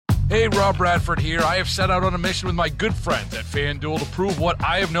Hey, Rob Bradford here. I have set out on a mission with my good friends at FanDuel to prove what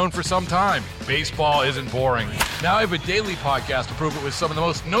I have known for some time. Baseball isn't boring. Now I have a daily podcast to prove it with some of the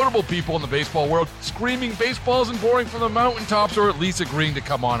most notable people in the baseball world, screaming baseball isn't boring from the mountaintops, or at least agreeing to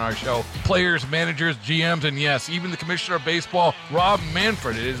come on our show. Players, managers, GMs, and yes, even the commissioner of baseball, Rob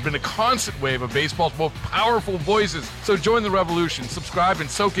Manfred. It has been a constant wave of baseball's most powerful voices. So join the revolution. Subscribe and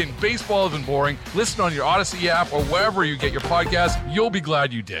soak in Baseball Isn't Boring. Listen on your Odyssey app or wherever you get your podcasts. You'll be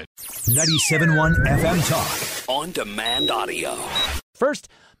glad you did. 97.1 FM Talk. On demand audio. First,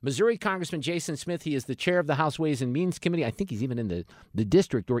 Missouri Congressman Jason Smith. He is the chair of the House Ways and Means Committee. I think he's even in the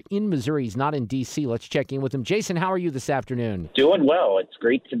district or in Missouri. He's not in D.C. Let's check in with him. Jason, how are you this afternoon? Doing well. It's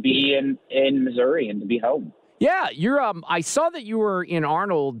great to be in Missouri and to be home. Yeah, you're. I saw that you were in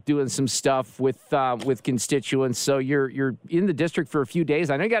Arnold doing some stuff with constituents. So you're in the district for a few days.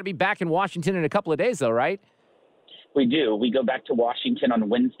 I know you got to be back in Washington in a couple of days, though, right? We do. We go back to Washington on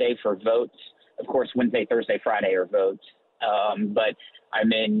Wednesday for votes. Of course, Wednesday, Thursday, Friday are votes. But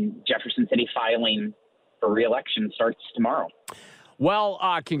I'm in Jefferson City filing for re-election. Starts tomorrow. Well,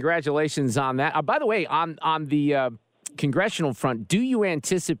 congratulations on that. By the way, on the congressional front, do you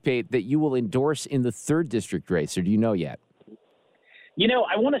anticipate that you will endorse in the 3rd district race, or do you know yet? You know,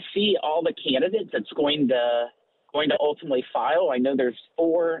 I want to see all the candidates that's going to ultimately file. I know there's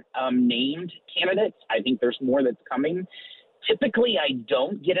 4 named candidates. I think there's more that's coming. Typically, I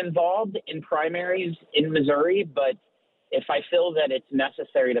don't get involved in primaries in Missouri, but if I feel that it's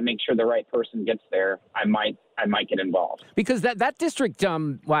necessary to make sure the right person gets there, I might get involved. Because that district,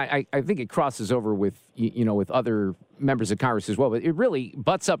 I think it crosses over with with other members of Congress as well, but it really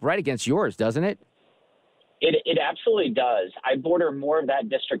butts up right against yours, doesn't it? It absolutely does. I border more of that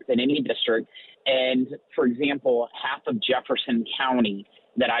district than any district. And, for example, half of Jefferson County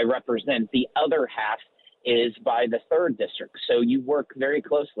that I represent, the other half is by the 3rd district. So you work very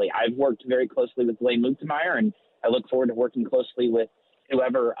closely. I've worked very closely with Blaine Luetkemeyer, and I look forward to working closely with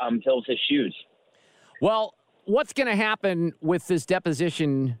whoever fills his shoes. Well, what's going to happen with this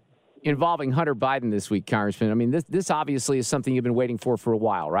deposition involving Hunter Biden this week, Congressman? I mean, this obviously is something you've been waiting for a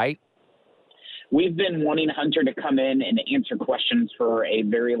while, right? We've been wanting Hunter to come in and answer questions for a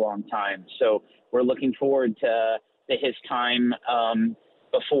very long time. So we're looking forward to his time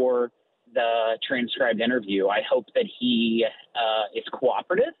before the transcribed interview. I hope that he is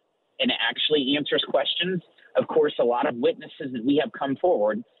cooperative and actually answers questions. Of course, a lot of witnesses that we have come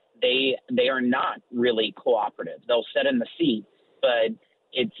forward, they are not really cooperative. They'll sit in the seat, but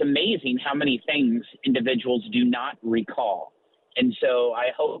it's amazing how many things individuals do not recall. And so I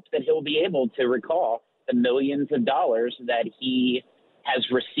hope that he'll be able to recall the millions of dollars that he has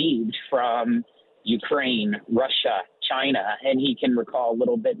received from Ukraine, Russia, China, and he can recall a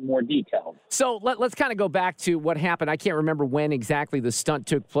little bit more detail. So let's kind of go back to what happened. I can't remember when exactly the stunt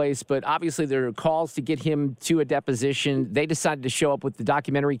took place, but obviously there were calls to get him to a deposition. They decided to show up with the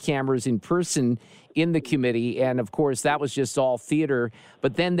documentary cameras in person in the committee, and of course that was just all theater.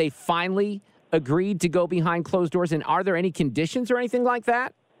 But then they finally agreed to go behind closed doors. And are there any conditions or anything like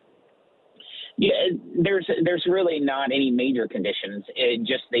that? Yeah, there's really not any major conditions.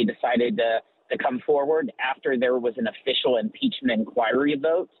 They decided to come forward after there was an official impeachment inquiry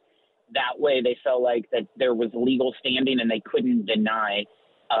vote. That way they felt like that there was legal standing and they couldn't deny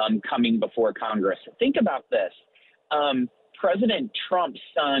coming before Congress. Think about this. President Trump's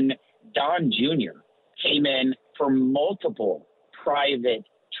son, Don Jr., came in for multiple private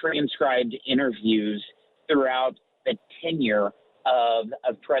transcribed interviews throughout the tenure of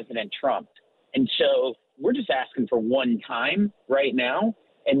President Trump. And so we're just asking for one time right now,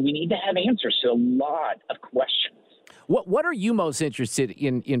 and we need to have answers to a lot of questions. What are you most interested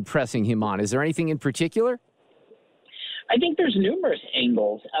in pressing him on? Is there anything in particular? I think there's numerous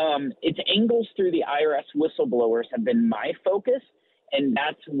angles. It's angles through the IRS whistleblowers have been my focus, and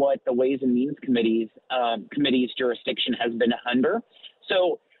that's what the Ways and Means Committee's jurisdiction has been under.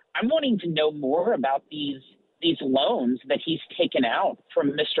 So I'm wanting to know more about these loans that he's taken out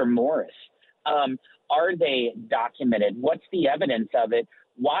from Mr. Morris. Are they documented? What's the evidence of it?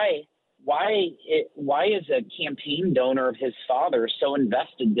 Why is a campaign donor of his father so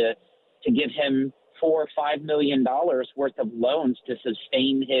invested to give him $4 or $5 million worth of loans to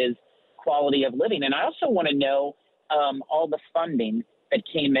sustain his quality of living? And I also want to know all the funding that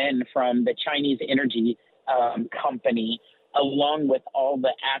came in from the Chinese energy company, along with all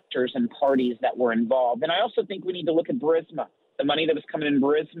the actors and parties that were involved. And I also think we need to look at Burisma, the money that was coming in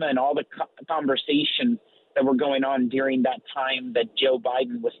Burisma, and all the conversations that were going on during that time that Joe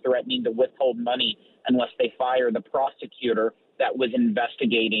Biden was threatening to withhold money unless they fire the prosecutor that was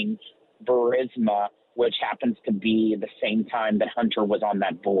investigating Burisma which happens to be the same time that Hunter was on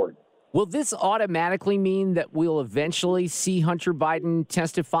that board. Will this automatically mean that we'll eventually see Hunter Biden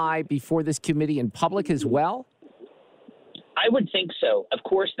testify before this committee in public as well? I would think so. Of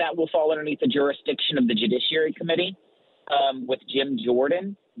course, that will fall underneath the jurisdiction of the Judiciary Committee with Jim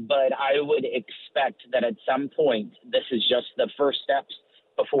Jordan. But I would expect that at some point, this is just the first steps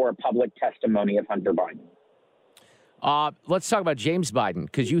before a public testimony of Hunter Biden. Let's talk about James Biden,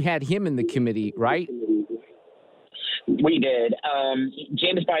 because you had him in the committee, right? We did.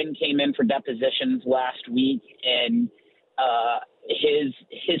 James Biden came in for depositions last week, and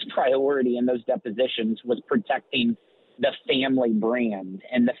his priority in those depositions was protecting the family brand.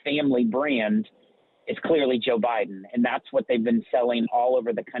 And the family brand is clearly Joe Biden. And that's what they've been selling all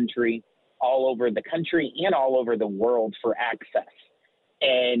over the country and all over the world for access.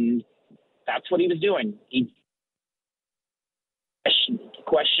 And that's what he was doing. He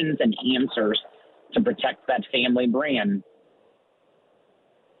questions and answers to protect that family brand.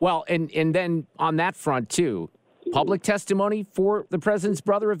 Well, and then on that front, too, public testimony for the president's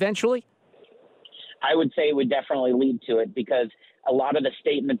brother eventually? I would say it would definitely lead to it, because a lot of the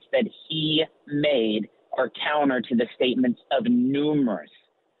statements that he made are counter to the statements of numerous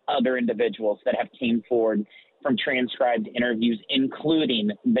other individuals that have came forward from transcribed interviews,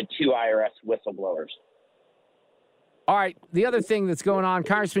 including the 2 IRS whistleblowers. All right, the other thing that's going on,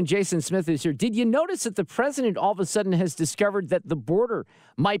 Congressman Jason Smith is here. Did you notice that the president all of a sudden has discovered that the border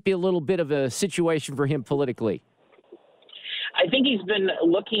might be a little bit of a situation for him politically? I think he's been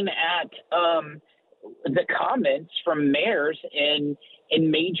looking at the comments from mayors in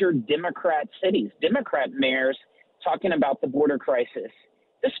major Democrat cities, Democrat mayors talking about the border crisis.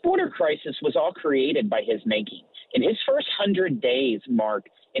 This border crisis was all created by his making. In his first 100 days, Mark,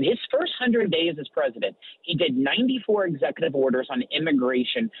 in his first 100 days as president, he did 94 executive orders on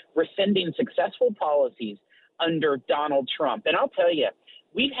immigration, rescinding successful policies under Donald Trump. And I'll tell you,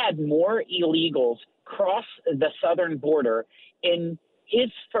 we've had more illegals cross the southern border in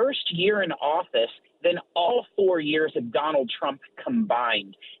his first year in office than all 4 years of Donald Trump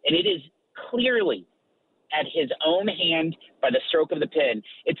combined. And it is clearly at his own hand by the stroke of the pen.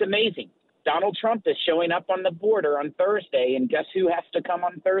 It's amazing. Donald Trump is showing up on the border on Thursday, and guess who has to come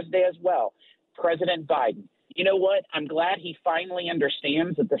on Thursday as well? President Biden. You know what? I'm glad he finally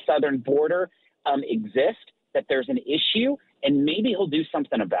understands that the southern border exists, that there's an issue, and maybe he'll do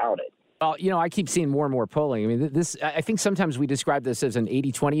something about it. Well, you know, I keep seeing more and more polling. I mean, I think sometimes we describe this as an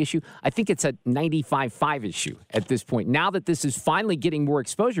 80-20 issue. I think it's a 95-5 issue at this point. Now that this is finally getting more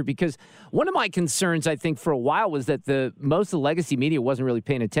exposure, because one of my concerns, I think, for a while was that most of the legacy media wasn't really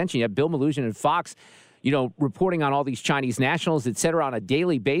paying attention. You have Bill Malugin and Fox, you know, reporting on all these Chinese nationals, et cetera, on a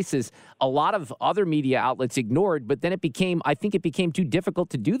daily basis. A lot of other media outlets ignored, but then I think it became too difficult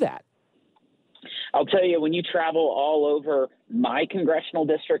to do that. I'll tell you, when you travel all over my congressional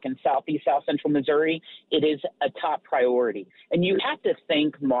district in South Central Missouri, it is a top priority. And you have to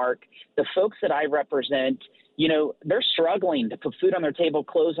think, Mark, the folks that I represent, you know, they're struggling to put food on their table,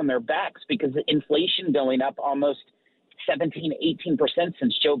 clothes on their backs, because inflation going up almost 17, 18%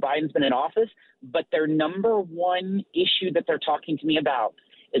 since Joe Biden's been in office. But their number one issue that they're talking to me about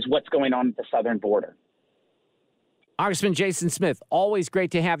is what's going on at the southern border. Congressman Jason Smith, always great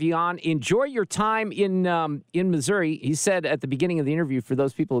to have you on. Enjoy your time in Missouri. He said at the beginning of the interview, for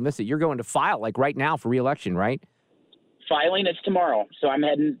those people who missed it, you're going to file like right now for re-election, right? Filing is tomorrow, so I'm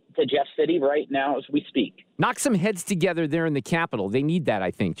heading to Jeff City right now as we speak. Knock some heads together there in the Capitol. They need that,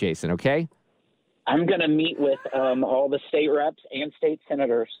 I think, Jason, okay? I'm going to meet with all the state reps and state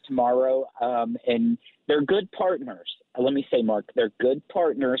senators tomorrow, and they're good partners. Let me say, Mark, they're good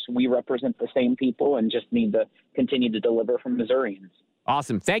partners. We represent the same people and just need to continue to deliver for Missourians.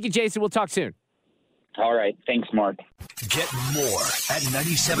 Awesome. Thank you, Jason. We'll talk soon. All right. Thanks, Mark. Get more at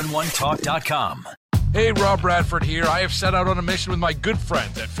 971talk.com. Hey, Rob Bradford here. I have set out on a mission with my good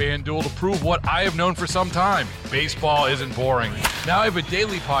friends at FanDuel to prove what I have known for some time. Baseball isn't boring. Now I have a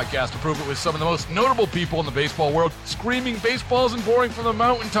daily podcast to prove it with some of the most notable people in the baseball world, screaming baseball isn't boring from the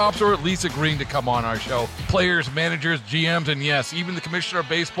mountaintops, or at least agreeing to come on our show. Players, managers, GMs, and yes, even the commissioner of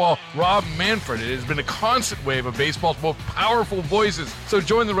baseball, Rob Manfred. It has been a constant wave of baseball's most powerful voices. So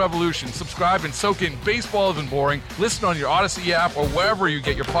join the revolution. Subscribe and soak in Baseball Isn't Boring. Listen on your Odyssey app or wherever you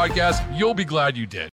get your podcasts. You'll be glad you did.